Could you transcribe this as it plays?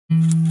Hey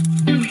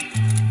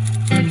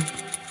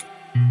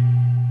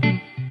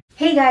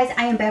guys,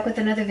 I am back with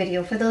another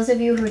video. For those of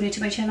you who are new to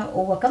my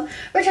channel, welcome.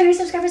 Returning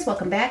subscribers,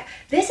 welcome back.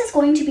 This is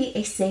going to be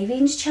a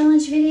savings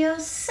challenge video,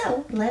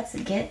 so let's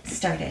get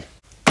started.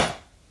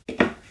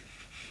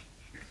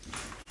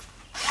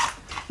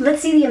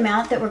 Let's see the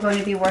amount that we're going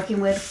to be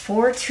working with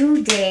for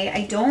today.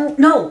 I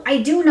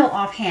do know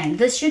offhand.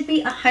 This should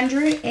be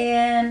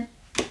 $103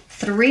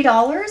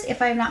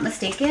 if I'm not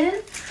mistaken.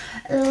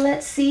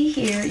 Let's see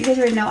here. You guys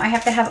already know I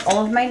have to have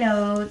all of my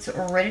notes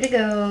ready to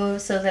go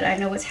so that I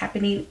know what's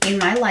happening in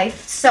my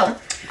life. So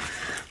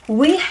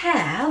we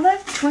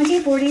have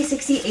 20, 40,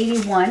 60,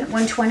 81,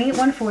 120,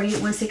 140,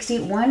 160,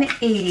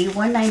 180,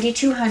 190,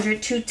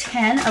 200,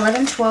 210,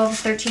 11, 12,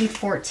 13,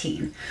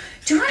 14.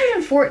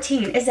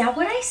 214. Is that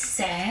what I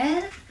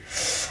said?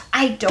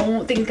 I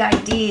don't think I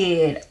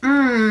did.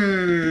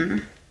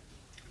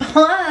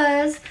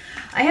 Plus,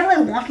 I have like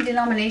wonky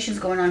denominations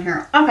going on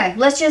here. Okay,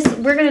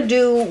 we're going to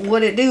do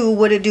what it do.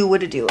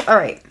 All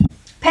right.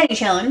 Penny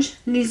challenge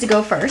needs to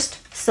go first.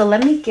 So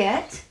let me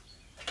get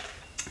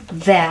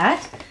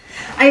that.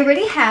 I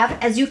already have,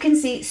 as you can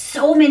see,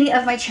 so many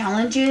of my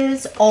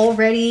challenges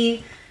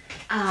already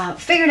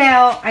figured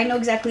out. I know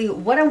exactly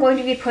what I'm going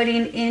to be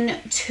putting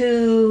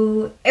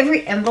into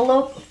every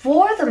envelope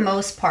for the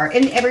most part,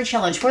 in every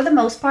challenge for the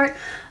most part,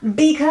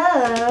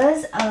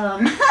 because, oh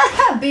man,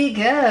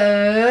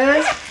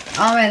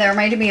 that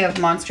reminded me of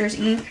Monsters,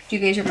 Inc. Do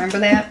you guys remember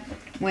that?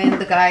 When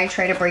the guy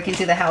tried to break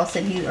into the house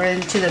and or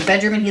into the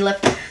bedroom and he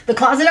left the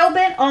closet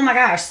open? Oh my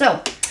gosh.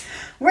 So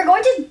we're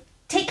going to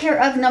take care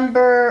of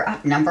we're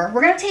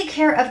going to take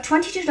care of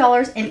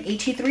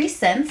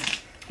 $22.83,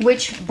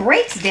 which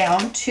breaks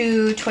down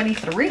to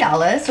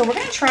 $23. So we're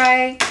going to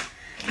try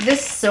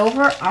this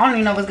silver. I don't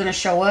even know if it's going to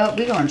show up.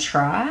 We're going to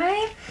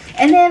try.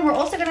 And then we're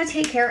also going to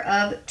take care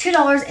of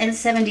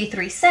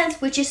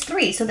 $2.73, which is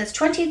 3. So that's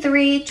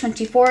 $23,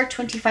 $24,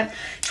 $25,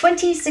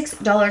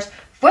 $26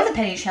 for the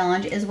penny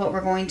challenge is what we're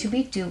going to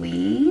be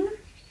doing.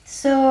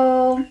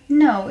 So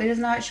no, it is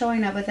not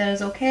showing up, but that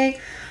is okay.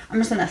 I'm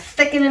just going to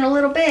thicken it a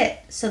little bit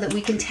so that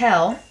we can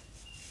tell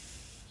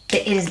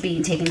that it is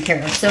being taken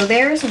care of. So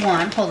there's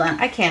one. Hold on.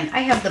 I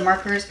have the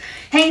markers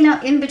hanging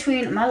out in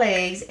between my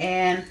legs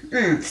and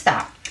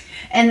stop.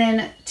 And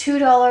then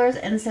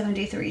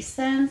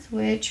 $2.73,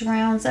 which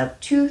rounds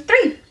up to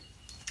 3.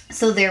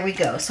 So there we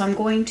go. So I'm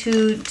going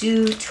to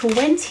do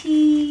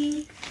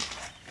 26.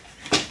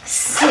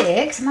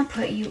 I'm going to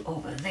put you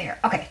over there.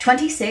 Okay,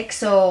 26.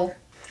 So,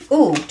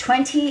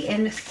 20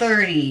 and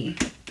 30.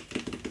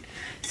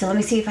 So let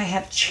me see if I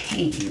have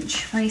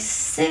change.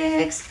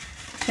 26,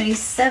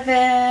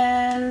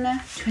 27,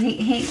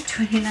 28,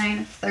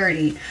 29,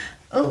 30.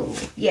 Oh,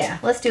 yeah.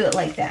 Let's do it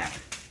like that.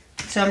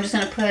 So I'm just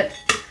going to put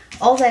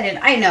all that in.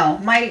 I know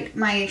my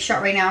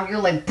shot right now, you're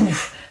like,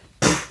 poof,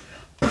 poof,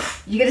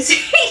 poof. You gotta see,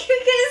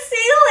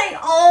 like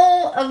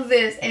all of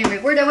this. Anyway,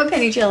 we're done with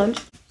penny challenge.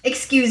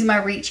 Excuse my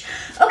reach.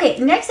 Okay,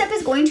 next up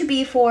is going to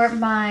be for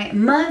my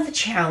month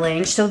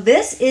challenge. So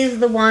this is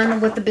the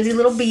one with the busy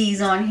little bees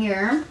on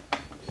here.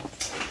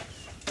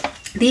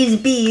 These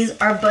bees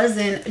are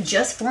buzzing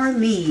just for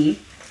me.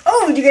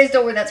 Oh, you guys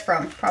know where that's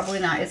from? Probably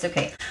not. It's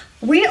okay.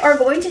 We are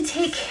going to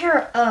take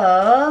care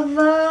of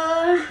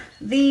where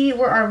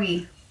are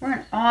we? We're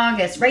in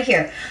August, right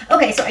here.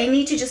 Okay, so I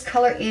need to just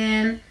color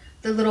in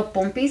the little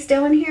pompies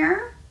down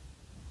here.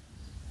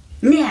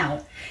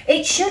 Now,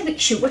 it should be,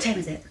 shoot, what time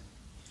is it?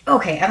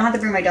 Okay, I don't have to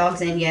bring my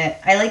dogs in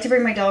yet. I like to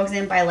bring my dogs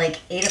in by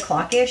like 8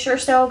 o'clock-ish or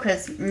so,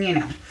 because, you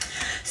know.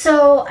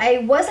 So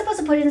I was supposed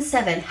to put in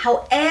 7.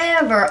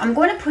 However, I'm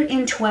going to put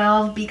in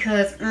 12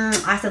 because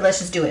I said let's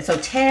just do it. So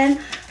 10,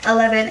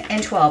 11,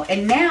 and 12.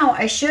 And now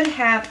I should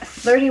have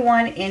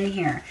 31 in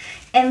here.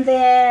 And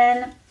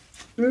then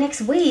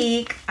next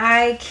week,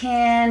 I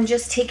can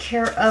just take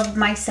care of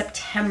my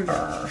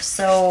September.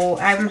 So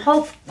I'm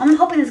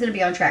hoping it's going to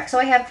be on track. So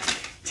I have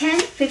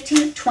 10,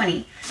 15,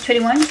 20,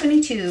 21,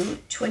 22,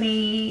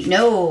 20.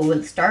 No,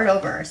 let's start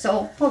over.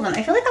 So hold on.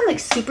 I feel like I'm like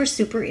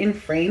super in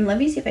frame. Let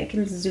me see if I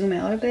can zoom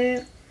out a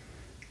bit,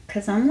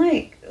 because I'm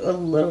like a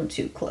little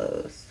too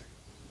close.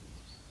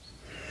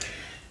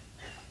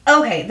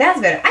 Okay,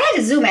 that's better. I had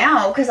to zoom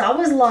out because I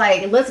was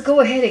like, let's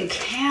go ahead and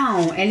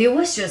count. And it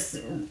was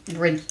just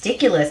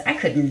ridiculous. I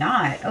could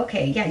not.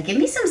 Okay, yeah, give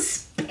me some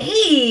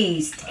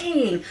space.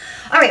 Dang.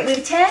 All right, we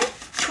have 10,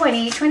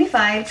 20,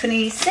 25,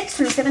 26,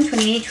 27,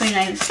 28,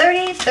 29,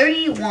 30,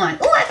 31.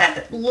 Oh, I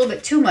got a little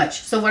bit too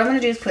much. So what I'm going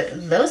to do is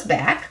put those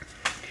back.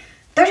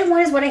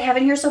 31 is what I have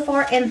in here so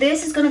far. And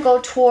this is going to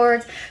go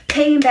towards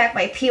paying back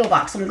my P.O.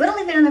 box. So I'm going to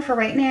leave it in there for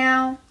right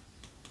now.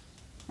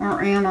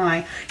 Or am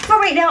I? For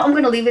right now, I'm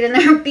going to leave it in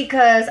there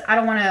because I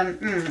don't want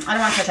to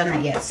touch on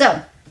that yet.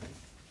 So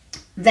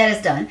that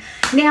is done.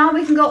 Now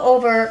we can go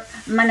over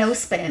my nose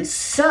spin.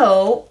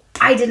 So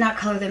I did not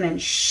color them in.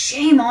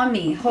 Shame on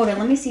me. Hold on.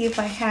 Let me see if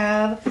I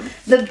have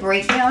the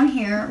breakdown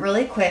here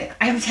really quick.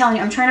 I'm telling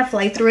you, I'm trying to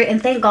fly through it.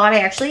 And thank God I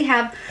actually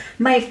have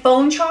my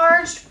phone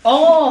charged.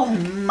 Oh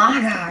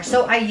my gosh.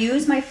 So I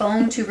use my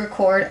phone to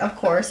record, of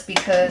course,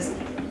 because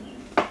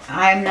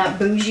I'm not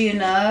bougie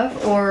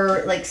enough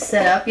or like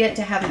set up yet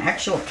to have an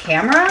actual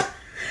camera.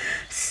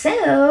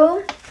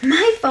 So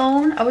my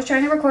phone, I was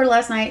trying to record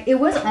last night. It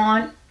was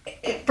on.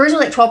 First it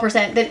was like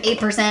 12%, then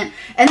 8%,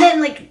 and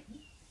then like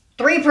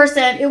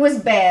 3%. It was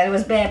bad. It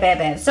was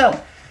bad. So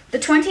the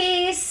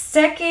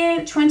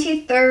 22nd,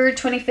 23rd,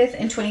 25th,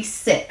 and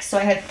 26th. So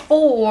I had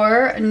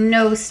 4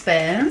 no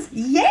spins.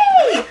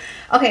 Yay!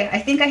 Okay, I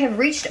think I have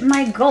reached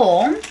my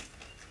goal.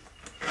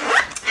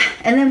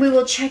 And then we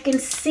will check and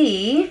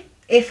see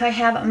if I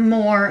have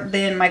more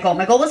than my goal.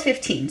 My goal was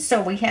 15. So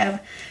we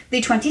have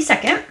the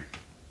 22nd,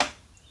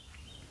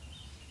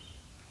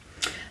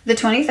 the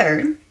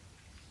 23rd,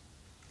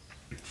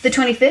 the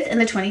 25th, and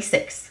the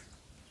 26th.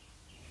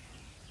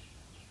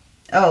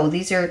 Oh,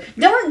 these are,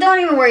 don't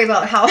even worry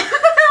about how I'm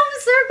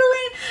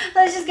circling.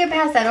 Let's just get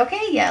past that,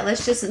 okay? Yeah,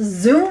 let's just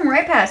zoom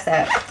right past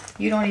that.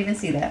 You don't even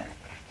see that.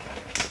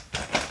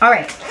 All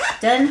right,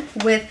 done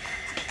with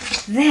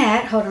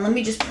that. Hold on, let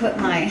me just put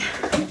my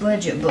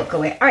budget book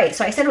away. All right,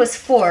 so I said it was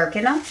 4,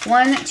 okay, no?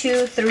 1,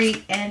 2,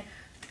 3, and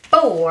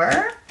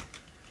 4.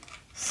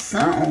 So,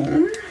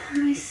 let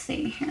me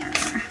see here.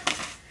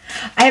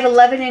 I have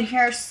 11 in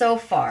here so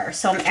far.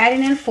 So I'm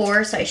adding in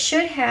 4. So I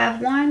should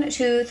have 1,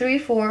 2, 3,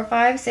 4,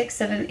 5, 6,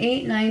 7,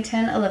 8, 9,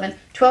 10, 11,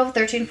 12,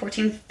 13,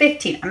 14,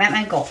 15. I'm at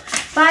my goal.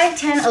 5,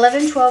 10,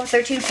 11, 12,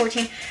 13,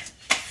 14,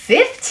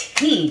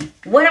 15.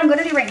 What I'm going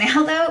to do right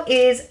now, though,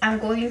 is I'm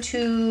going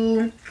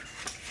to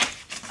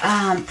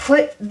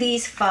put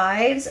these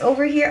 5s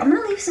over here. I'm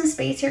going to leave some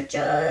space here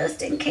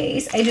just in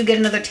case I do get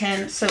another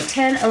 10. So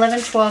 10,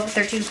 11, 12,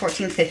 13,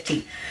 14,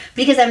 15.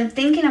 Because I'm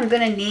thinking I'm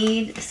going to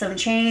need some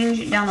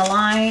change down the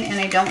line, and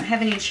I don't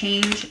have any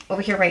change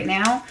over here right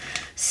now.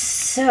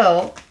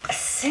 So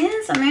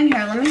since I'm in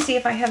here, let me see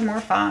if I have more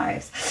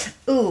 5s.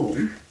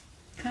 Ooh,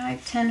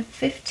 5, 10,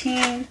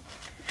 15.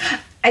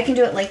 I can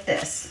do it like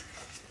this.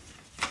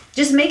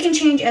 Just making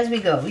change as we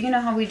go. You know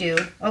how we do.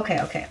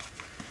 Okay.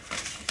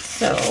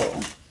 So,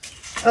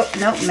 oh,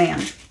 no, ma'am.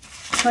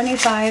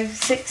 25,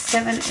 6,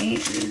 7,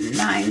 8,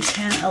 9,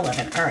 10,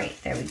 11. All right,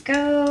 there we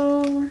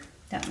go.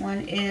 That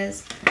one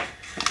is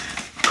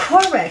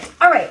correct.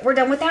 All right, we're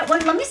done with that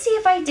one. Let me see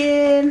if I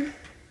did.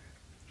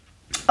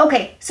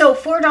 Okay, so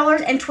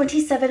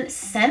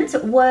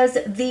 $4.27 was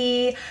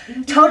the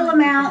total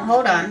amount.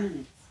 Hold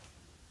on.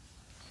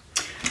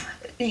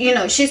 You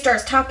know, she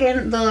starts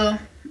talking, the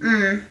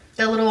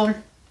little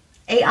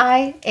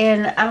AI,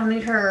 and I don't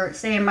need her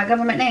saying my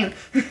government name.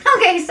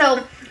 Okay,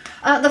 so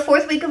the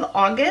 4th week of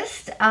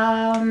August,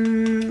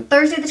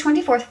 Thursday the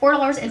 24th,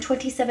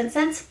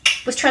 $4.27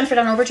 was transferred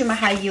on over to my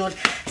high yield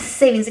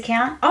savings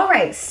account. All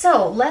right,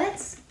 so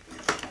let's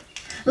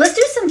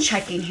do some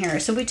checking here.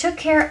 So we took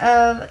care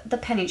of the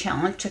penny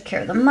challenge, took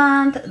care of the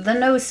month, the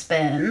no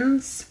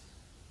spins.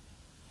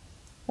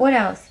 What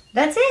else?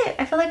 That's it.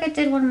 I feel like I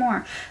did one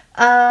more.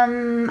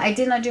 I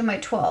did not do my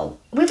 12.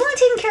 We've only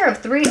taken care of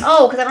 3.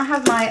 Oh, because I don't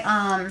have my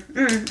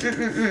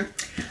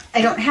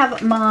I don't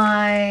have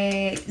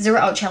my 0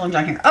 out challenge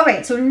on here. All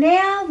right, so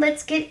now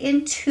let's get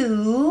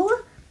into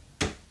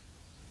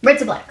red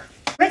to black.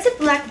 Red to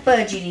black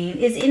budgeting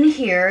is in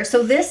here.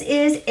 So this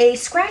is a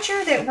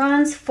scratcher that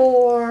runs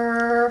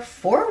for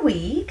 4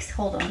 weeks.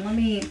 Hold on, let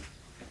me.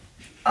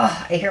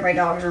 Oh, I hear my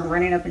dogs are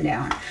running up and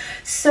down.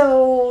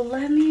 So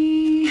let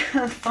me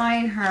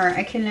find her.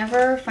 I can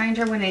never find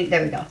her when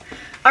there we go.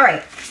 All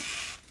right.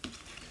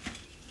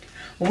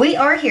 We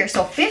are here.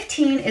 So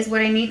 15 is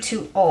what I need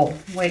to, oh,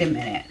 wait a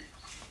minute.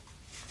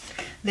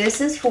 This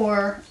is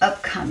for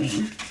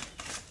upcoming.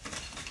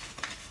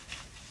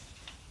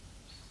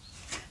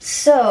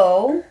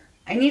 So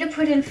I need to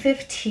put in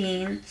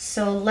 15.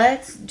 So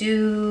let's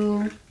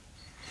do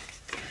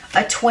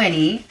a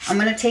 20. I'm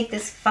going to take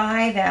this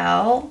 5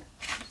 out.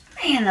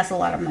 Man, that's a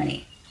lot of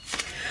money.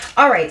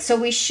 All right, so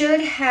we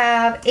should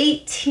have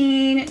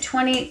 18,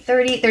 20,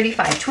 30,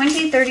 35,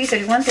 20, 30,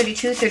 31,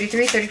 32,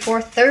 33,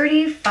 34,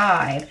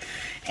 35.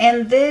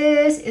 And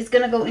this is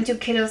going to go into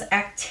kiddos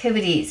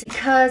activities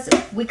because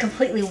we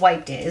completely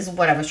wiped it is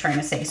what I was trying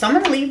to say. So I'm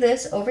going to leave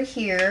this over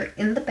here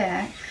in the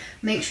back.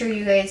 Make sure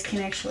you guys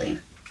can actually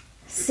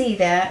see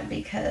that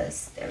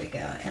because there we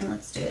go. And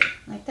let's do it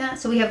like that.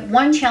 So we have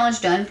 1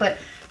 challenge done, but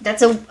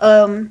that's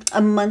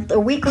a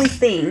weekly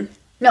thing.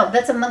 No,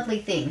 that's a monthly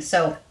thing,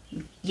 so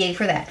yay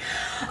for that.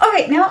 All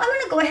right, now I'm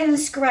going to go ahead and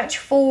scratch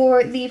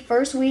for the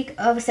 1st week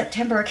of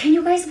September. Can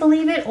you guys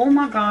believe it? Oh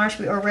my gosh,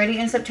 we are already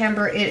in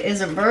September. It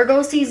is a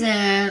Virgo season.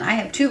 I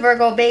have 2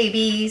 Virgo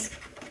babies,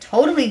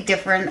 totally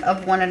different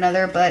of one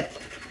another, but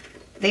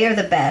they are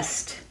the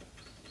best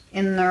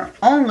in their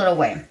own little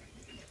way.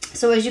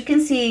 So as you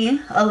can see,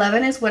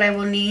 11 is what I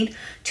will need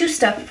to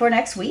stuff for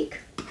next week.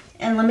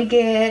 And let me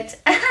get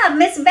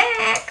Miss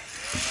back.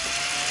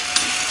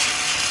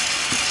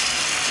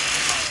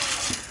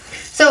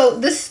 So So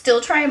this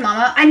Still Trying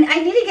Mama, I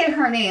need to get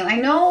her name. I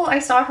know I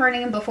saw her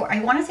name before. I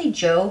want to say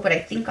Joe, but I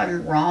think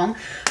I'm wrong.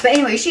 But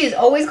anyway, she is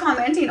always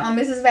commenting on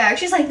Mrs. Vac.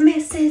 She's like,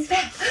 Mrs.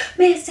 Vac,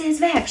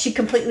 Mrs. Vac. She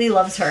completely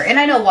loves her. And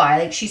I know why.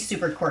 Like, she's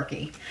super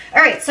quirky.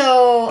 All right,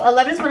 so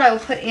 11 is what I will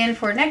put in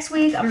for next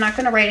week. I'm not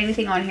going to write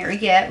anything on here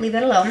yet. Leave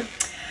it alone.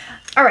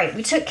 All right,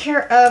 we took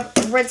care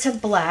of red to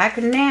black.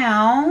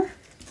 Now,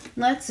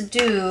 let's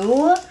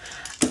do...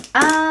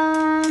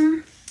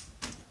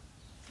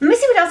 let me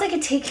see what else I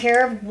could take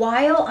care of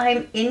while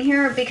I'm in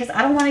here because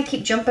I don't want to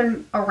keep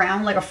jumping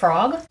around like a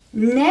frog.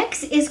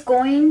 Next is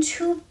going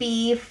to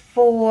be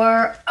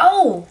for,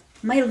 oh,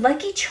 my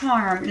Lucky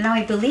Charm. Now,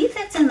 I believe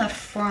that's in the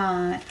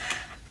front.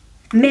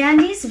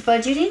 Mandy's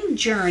Budgeting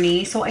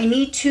Journey. So I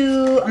need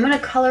to, I'm going to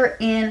color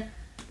in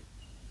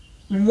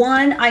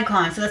one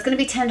icon. So that's going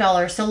to be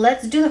 $10. So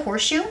let's do the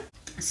horseshoe.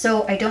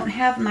 So I don't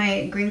have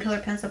my green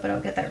color pencil, but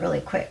I'll get that really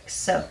quick.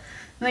 So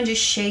I'm going to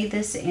just shade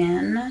this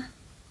in.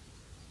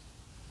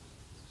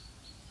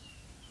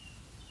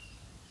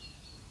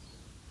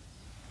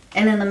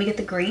 And then let me get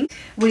the green.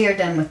 We are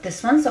done with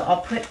this one, so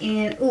I'll put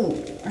in, ooh.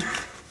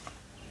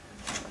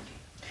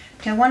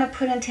 Do I want to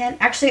put in 10?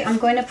 Actually, I'm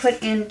going to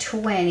put in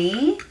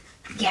 20.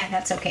 Yeah,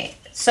 that's okay.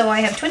 So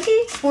I have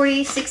 20,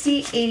 40,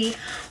 60, 80,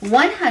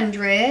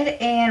 100,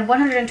 and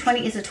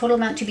 120 is the total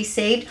amount to be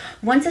saved.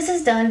 Once this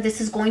is done, this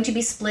is going to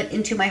be split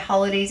into my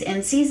holidays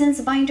and seasons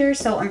binder,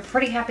 so I'm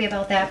pretty happy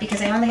about that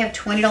because I only have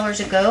 $20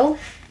 to go,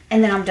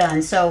 and then I'm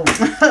done. So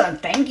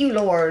thank you,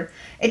 Lord.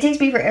 It takes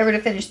me forever to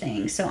finish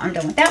things, so I'm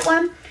done with that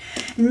one.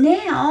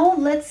 Now,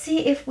 let's see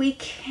if we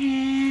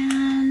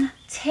can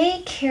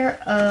take care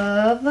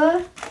of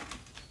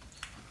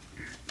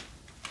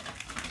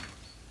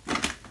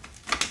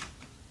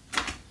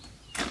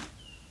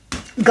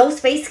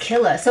Ghostface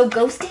Killer. So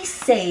Ghosty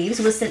Saves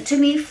was sent to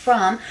me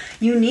from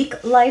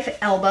Unique Life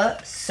Elba.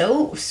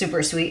 So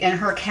super sweet. And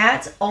her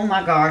cats, oh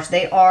my gosh,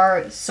 they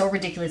are so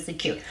ridiculously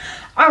cute.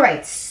 All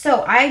right,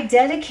 so I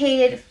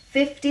dedicated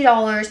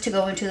 $50 to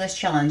go into this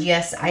challenge.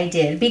 Yes, I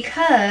did.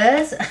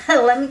 Because,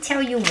 let me tell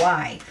you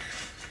why.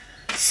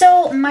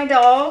 So my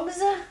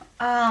dogs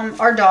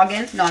are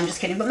dogging. No, I'm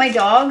just kidding. But my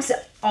dogs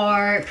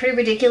are pretty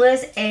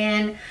ridiculous.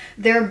 And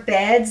their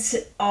beds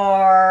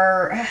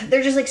are,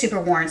 they're just like super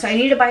worn. So I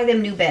need to buy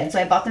them new beds.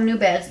 So I bought them new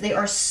beds. They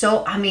are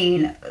so, I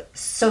mean,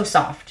 so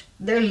soft.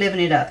 They're living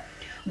it up.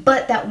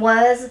 But that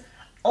was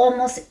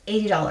almost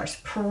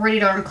 $80. Pretty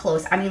darn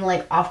close. I mean,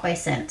 like off by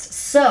cents.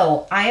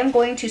 So I am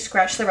going to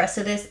scratch the rest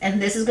of this,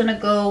 and this is going to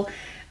go,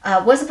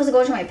 was supposed to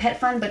go into my pet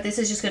fund, but this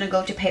is just going to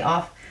go to pay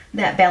off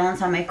that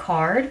balance on my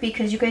card,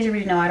 because you guys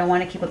already know I don't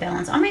want to keep a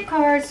balance on my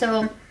card.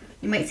 So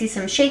you might see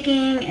some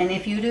shaking, and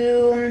if you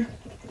do,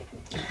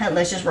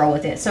 let's just roll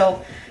with it.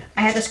 So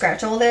I had to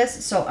scratch all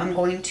this, so I'm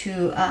going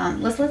to,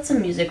 let's let some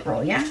music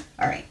roll, yeah?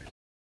 All right.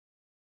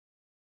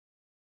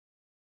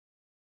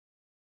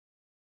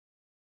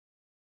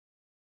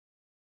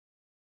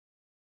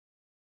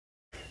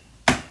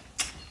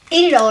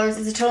 $80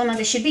 is the total amount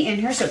that should be in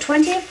here. So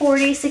 20,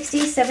 40, 60,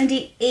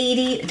 70,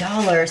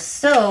 $80.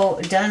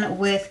 So done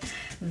with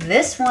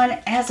this one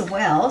as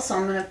well. So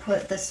I'm going to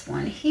put this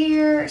one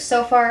here.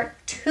 So far,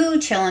 2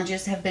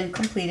 challenges have been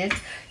completed.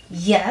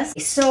 Yes.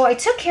 So I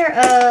took care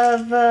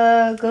of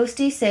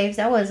Ghosty Saves.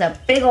 That was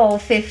a big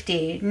old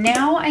 50.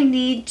 Now I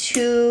need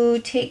to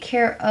take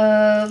care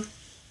of...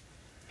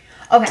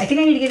 Okay, I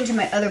think I need to get into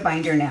my other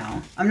binder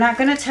now. I'm not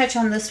going to touch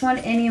on this one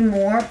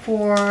anymore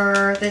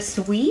for this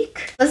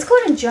week. Let's go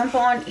ahead and jump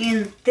on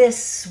in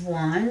this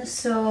one.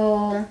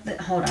 So,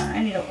 hold on.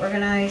 I need to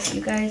organize.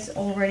 You guys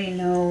already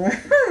know.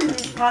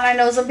 I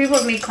know some people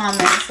have made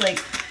comments like,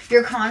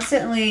 you're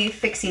constantly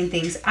fixing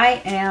things.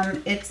 I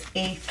am. It's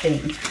a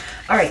thing.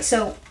 All right,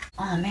 so...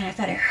 Oh man, I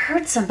thought I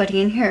heard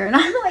somebody in here. And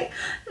I'm like,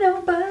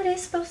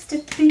 nobody's supposed to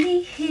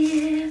be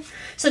here.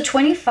 So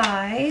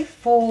 25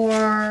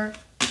 for...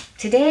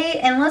 today,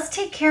 and let's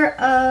take care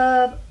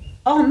of,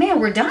 oh man,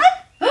 we're done?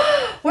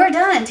 We're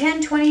done,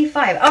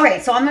 10:25. All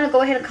right, so I'm gonna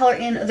go ahead and color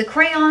in the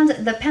crayons,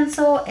 the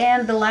pencil,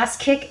 and the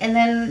last kick, and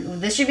then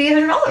this should be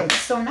 $100.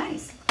 So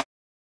nice.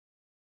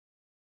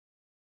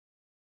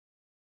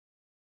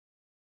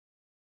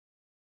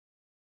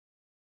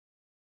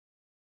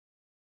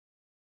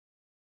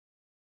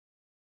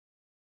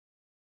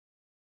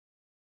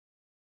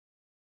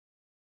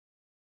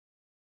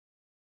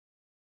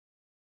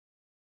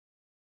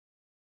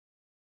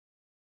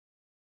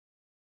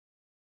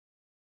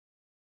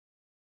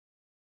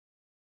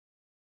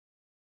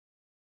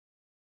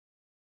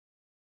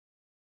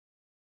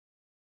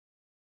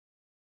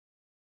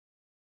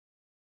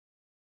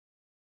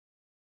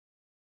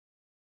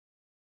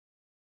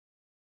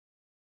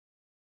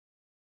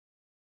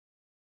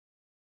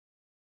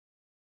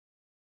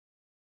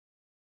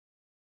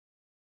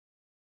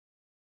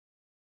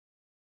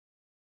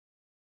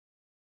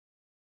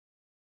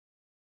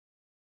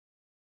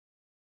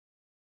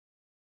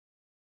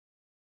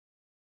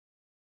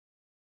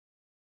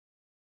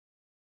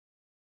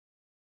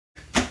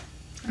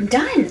 I'm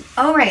done.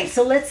 All right,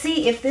 so let's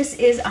see if this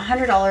is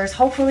 $100.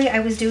 Hopefully I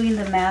was doing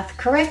the math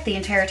correct the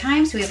entire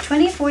time. So we have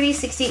 20, 40,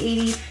 60,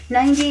 80,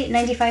 90,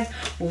 95,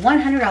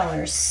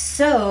 $100.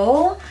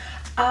 So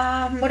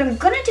what I'm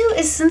gonna do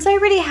is, since I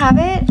already have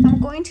it, I'm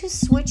going to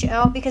switch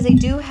out because I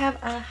do have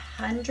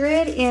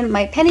 100 in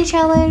my penny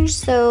challenge.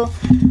 So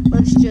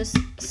let's just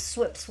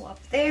swap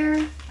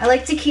there. I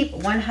like to keep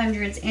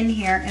 100s in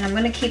here, and I'm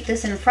gonna keep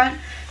this in front.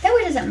 That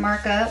way it doesn't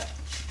mark up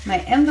my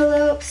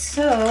envelope.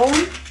 So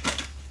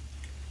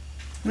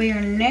we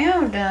are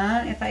now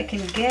done, if I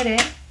can get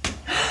it.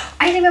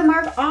 I didn't even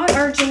mark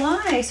our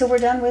July. So we're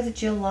done with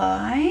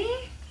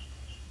July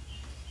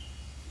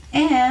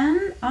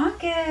and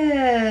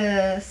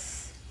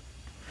August.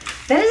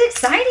 That is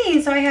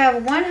exciting. So I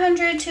have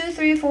 100, 2,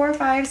 3, 4,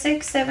 5,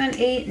 6, 7,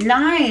 8,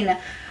 9.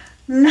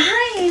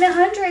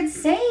 900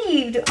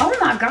 saved. Oh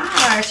my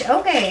gosh.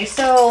 Okay,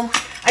 so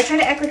I try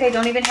to act like I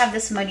don't even have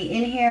this money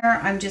in here.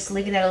 I'm just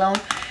leaving that alone.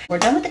 We're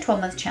done with the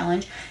 12-month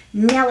challenge.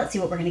 Now let's see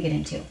what we're going to get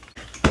into.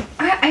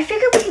 I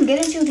figured we can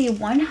get into the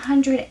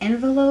 100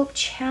 envelope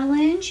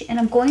challenge, and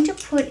I'm going to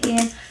put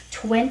in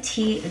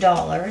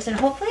 $20, and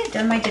hopefully I've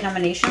done my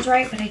denominations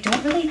right, but I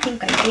don't really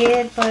think I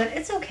did, but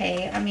it's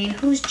okay. I mean,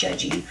 who's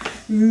judging?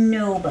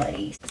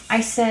 Nobody.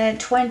 I said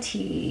 20.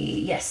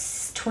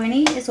 Yes,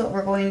 20 is what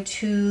we're going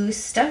to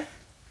stuff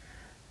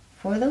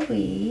for the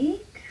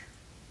week.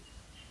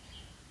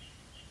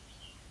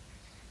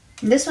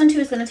 This one too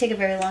is going to take a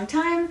very long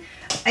time.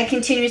 I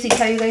continuously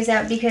tell you guys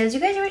that because you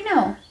guys already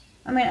know.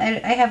 I mean,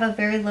 I have a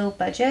very low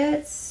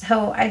budget,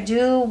 so I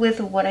do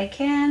with what I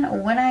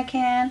can, when I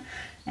can,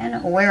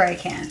 and where I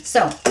can.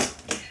 So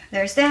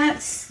there's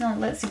that. So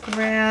let's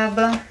grab,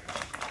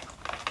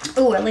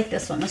 oh, I like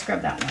this one. Let's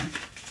grab that one.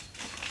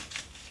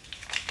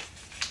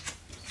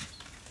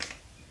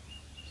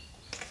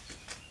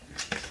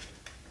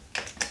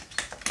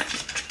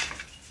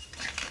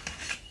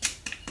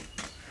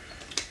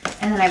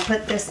 And then I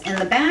put this in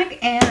the bag,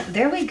 and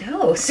there we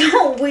go.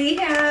 So we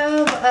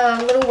have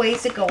a little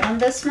ways to go on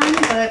this one,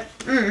 but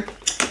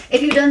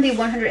if you've done the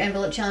 100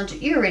 envelope challenge,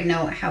 you already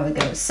know how it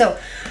goes. So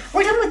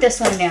we're done with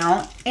this one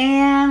now,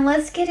 and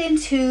let's get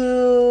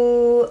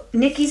into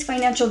Nikki's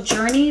financial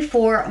journey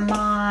for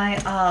my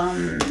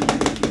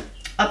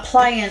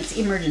appliance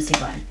emergency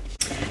fund.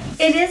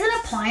 It is an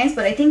appliance,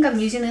 but I think I'm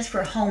using this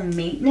for home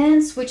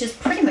maintenance, which is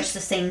pretty much the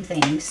same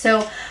thing.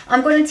 So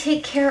I'm going to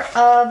take care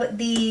of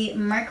the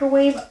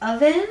microwave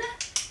oven,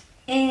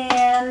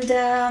 and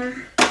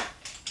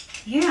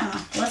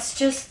yeah, let's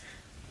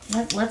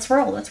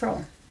roll.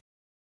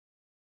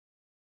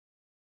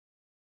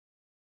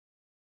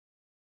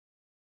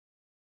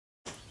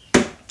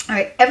 All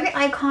right, every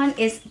icon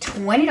is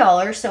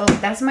 $20, so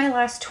that's my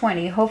last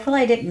 20.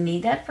 Hopefully I didn't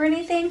need that for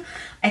anything.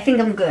 I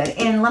think I'm good.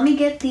 And let me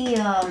get the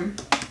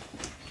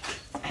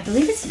I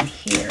believe it's in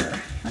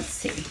here. Let's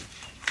see.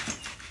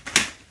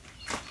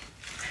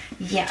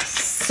 Yes.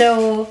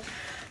 So,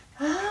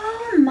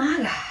 oh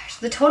my gosh,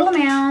 the total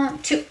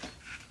amount to,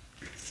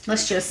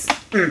 let's just,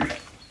 the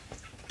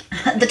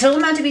total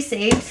amount to be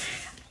saved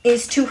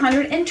is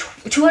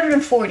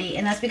 240,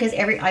 and that's because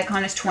every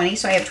icon is 20.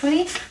 So I have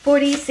 20,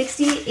 40,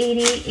 60,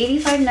 80,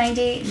 85,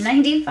 90,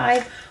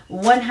 95,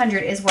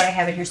 100 is what I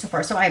have in here so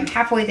far. So I'm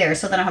halfway there.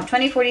 So then I'll have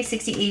 20, 40,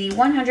 60, 80,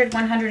 100,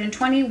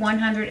 120,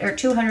 100, or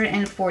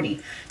 240.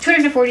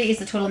 240 is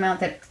the total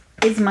amount that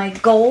is my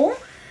goal.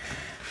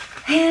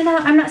 And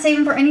I'm not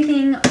saving for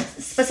anything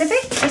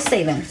specific, just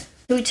saving.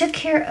 So we took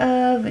care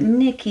of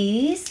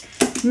Nikki's.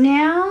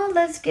 Now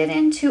let's get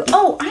into,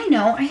 oh, I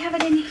know, I have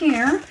it in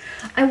here.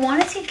 I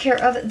want to take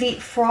care of the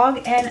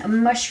frog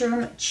and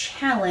mushroom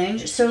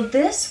challenge. So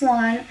this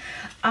one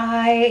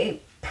I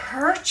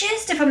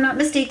purchased, if I'm not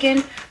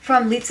mistaken,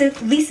 from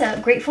Lisa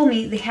Grateful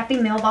Me, the Happy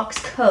Mailbox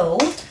Co.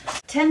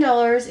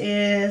 $10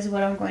 is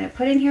what I'm going to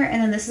put in here,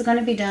 and then this is going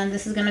to be done.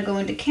 This is going to go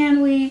into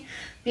Can We,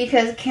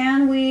 because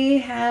Can We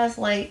has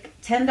like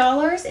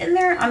 $10 in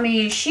there. I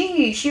mean,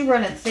 she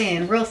run it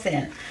thin, real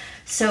thin.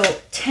 So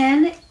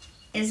 10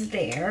 is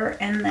there,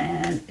 and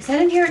then is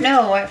that in here?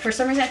 No, for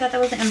some reason I thought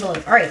that was an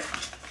envelope. All right,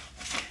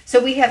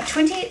 so we have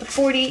 20,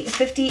 40,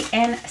 50,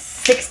 and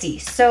 60.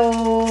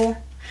 So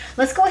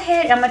let's go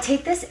ahead. I'm gonna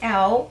take this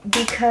out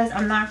because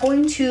I'm not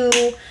going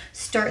to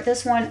start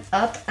this one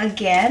up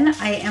again.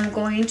 I am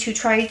going to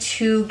try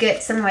to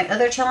get some of my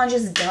other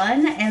challenges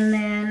done, and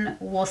then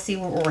we'll see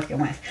what we're working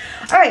with.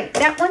 All right,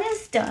 that one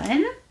is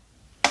done.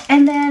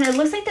 And then it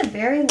looks like the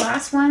very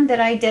last one that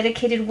I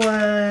dedicated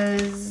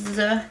was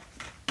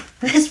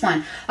this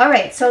one. All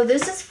right, so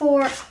this is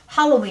for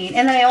Halloween,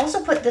 and then I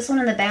also put this one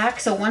in the back.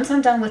 So once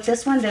I'm done with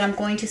this one, then I'm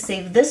going to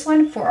save this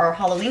one for our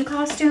Halloween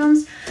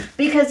costumes,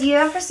 because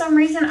yeah, for some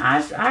reason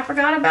I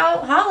forgot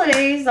about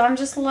holidays. I'm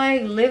just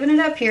like living it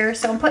up here.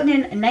 So I'm putting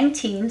in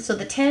 19, so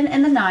the 10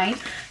 and the 9,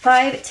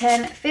 5,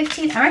 10,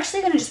 15. I'm actually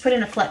going to just put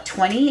in a flat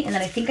 20, and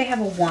then I think I have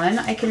a 1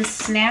 I can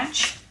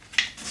snatch.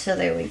 So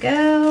there we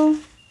go.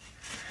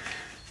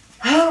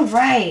 All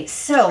right,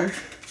 so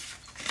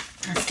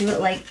let's do it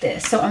like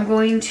this. So I'm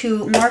going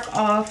to mark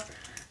off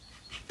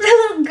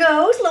little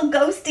ghost, little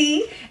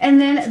ghosty. And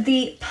then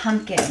the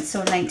pumpkin,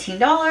 so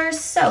 $19.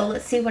 So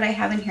let's see what I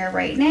have in here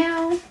right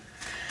now.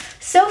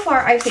 So far,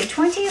 I've saved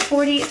 20,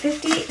 40,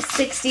 50,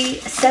 60,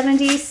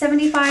 70,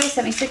 75,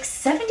 76,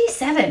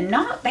 77.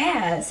 Not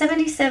bad.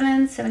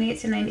 77, 78,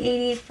 79,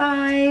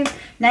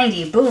 85,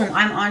 90. Boom,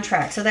 I'm on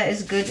track. So that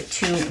is good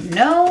to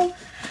know.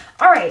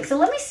 All right, so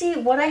let me see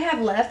what I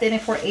have left and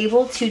if we're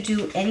able to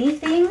do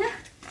anything.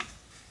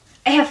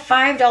 I have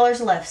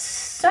 $5 left.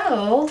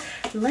 So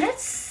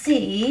let's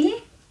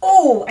see.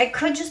 Oh, I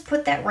could just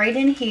put that right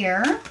in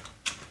here.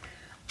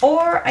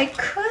 Or I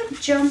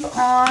could jump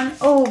on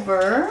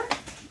over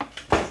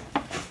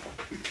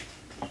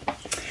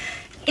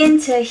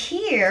into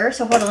here.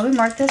 So hold on, let me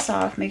mark this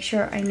off, make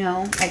sure I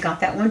know I got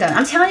that one done.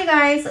 I'm telling you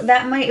guys,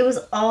 it was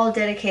all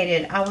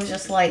dedicated. I was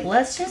just like,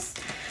 let's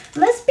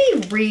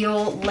be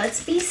real,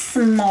 let's be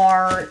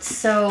smart.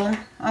 So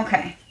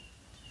okay,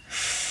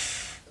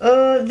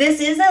 this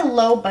is a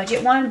low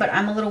budget one, but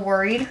I'm a little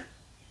worried.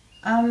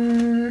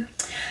 And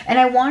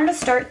I wanted to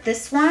start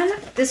this one.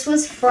 This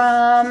was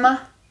from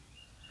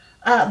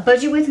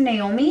Budget with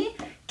Naomi.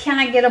 Can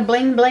I get a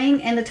bling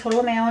bling? And the total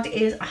amount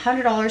is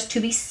 $100 to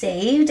be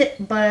saved,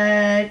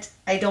 but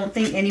I don't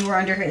think anywhere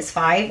under here is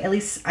 $5. At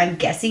least I'm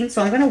guessing.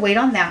 So I'm going to wait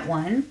on that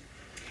one.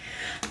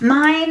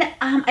 Mine,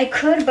 I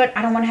could, but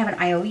I don't want to have an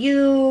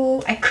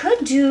IOU. I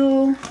could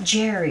do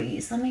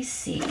Jerry's. Let me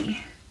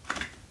see.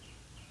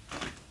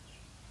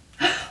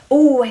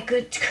 Oh, I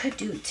could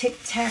do Tic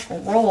Tac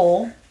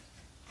Roll.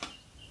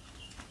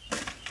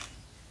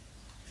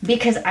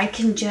 Because I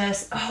can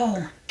just,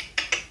 oh.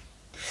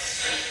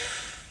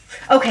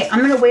 Okay, I'm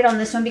going to wait on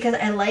this one because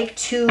I like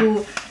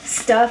to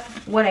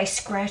stuff what I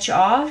scratch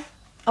off.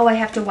 Oh, I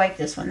have to wipe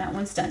this one. That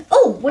one's done.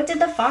 Oh, what did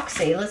the fox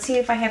say? Let's see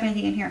if I have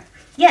anything in here.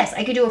 Yes,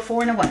 I could do a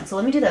 4 and a 1. So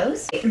let me do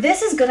those.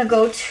 This is going to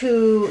go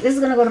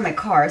to my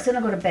car. It's going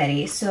to go to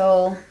Betty.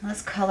 So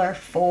let's color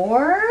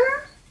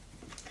 4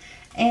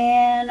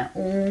 and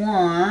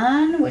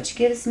 1, which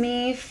gives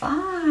me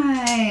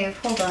 5.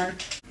 Hold on.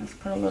 Let's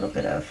put a little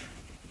bit of,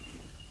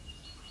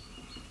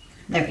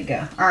 there we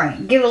go. All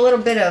right, give it a little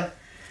bit of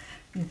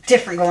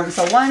different going.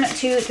 So 1,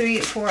 2, 3,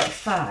 4,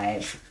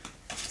 5.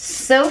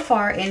 So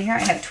far in here I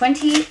have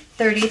 20,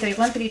 30,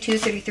 31, 32,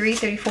 33,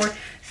 34,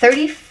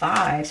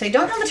 35. So I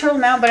don't know the total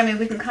amount, but I mean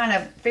we can kind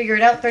of figure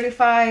it out.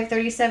 35,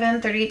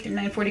 37, 38,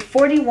 39, 40,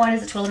 41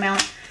 is the total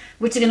amount,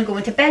 which is going to go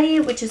into Betty,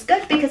 which is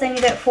good because I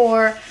need that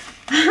for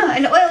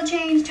an oil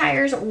change,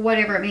 tires,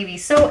 whatever it may be.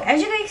 So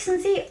as you guys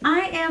can see,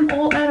 I am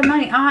all out of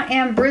money. I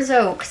am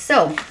Brizoke.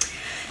 So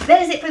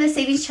that is it for the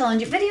savings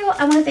challenge video.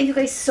 I want to thank you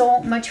guys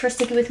so much for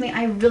sticking with me.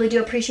 I really do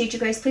appreciate you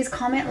guys. Please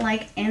comment,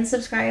 like, and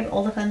subscribe,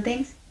 all the fun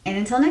things. And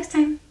until next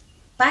time,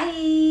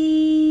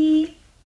 bye.